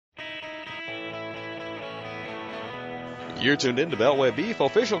You're tuned in to Beltway Beef,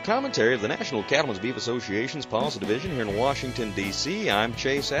 official commentary of the National Cattlemen's Beef Association's Policy Division here in Washington, D.C. I'm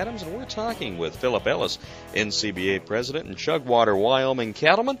Chase Adams, and we're talking with Philip Ellis, NCBA President and Chugwater, Wyoming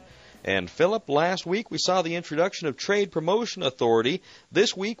cattleman. And Philip, last week we saw the introduction of Trade Promotion Authority.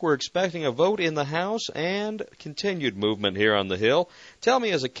 This week we're expecting a vote in the House and continued movement here on the Hill. Tell me,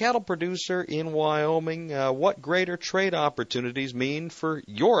 as a cattle producer in Wyoming, what greater trade opportunities mean for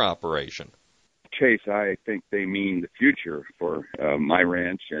your operation? Chase, I think they mean the future for my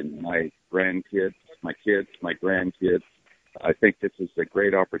ranch and my grandkids, my kids, my grandkids. I think this is a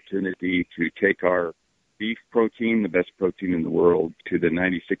great opportunity to take our beef protein, the best protein in the world, to the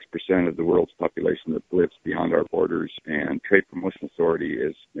 96% of the world's population that lives beyond our borders. And Trade Promotion Authority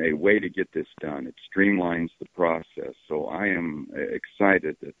is a way to get this done. It streamlines the process. So I am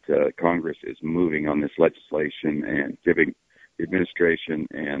excited that Congress is moving on this legislation and giving the administration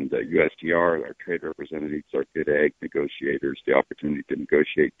and USTR, our trade representatives, our good ag negotiators, the opportunity to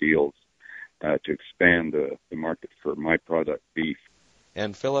negotiate deals to expand the market for my product, beef.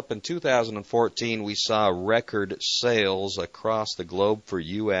 And Philip, in 2014, we saw record sales across the globe for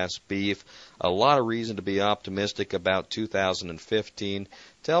U.S. beef. A lot of reason to be optimistic about 2015.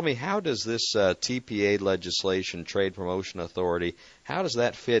 Tell me, how does this TPA legislation, Trade Promotion Authority, how does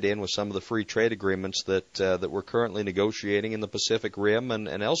that fit in with some of the free trade agreements that we're currently negotiating in the Pacific Rim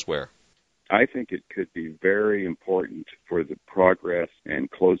and elsewhere? I think it could be very important for the progress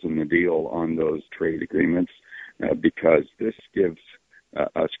and closing the deal on those trade agreements because this gives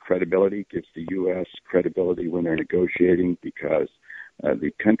us credibility, gives the U.S. credibility when they're negotiating, because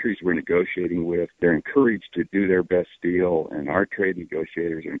the countries we're negotiating with, they're encouraged to do their best deal, and our trade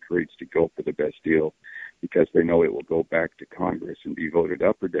negotiators are encouraged to go for the best deal because they know it will go back to Congress and be voted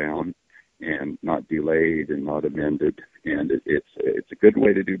up or down and not delayed and not amended. And it's a good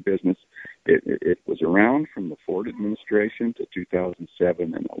way to do business. It was around from the Ford administration to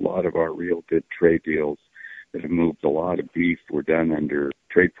 2007, and a lot of our real good trade deals that have moved a lot of beef were done under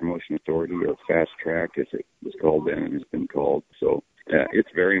Trade Promotion Authority, or Fast Track, as it was called then and has been called. So it's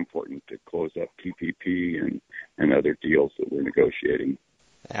very important to close up TPP and other deals that we're negotiating.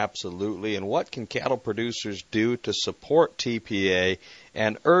 Absolutely. And what can cattle producers do to support TPA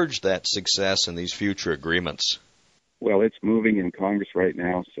and urge that success in these future agreements? Well, it's moving in Congress right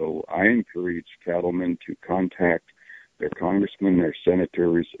now, so I encourage cattlemen to contact their congressmen, their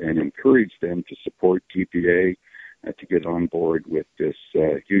senators, and encourage them to support TPA to get on board with this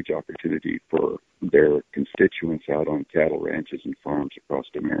huge opportunity for their constituents out on cattle ranches and farms across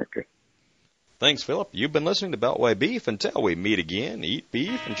America. Thanks, Philip. You've been listening to Beltway Beef. Until we meet again, eat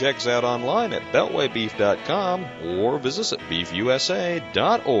beef and check us out online at beltwaybeef.com or visit us at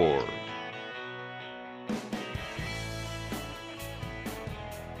beefusa.org.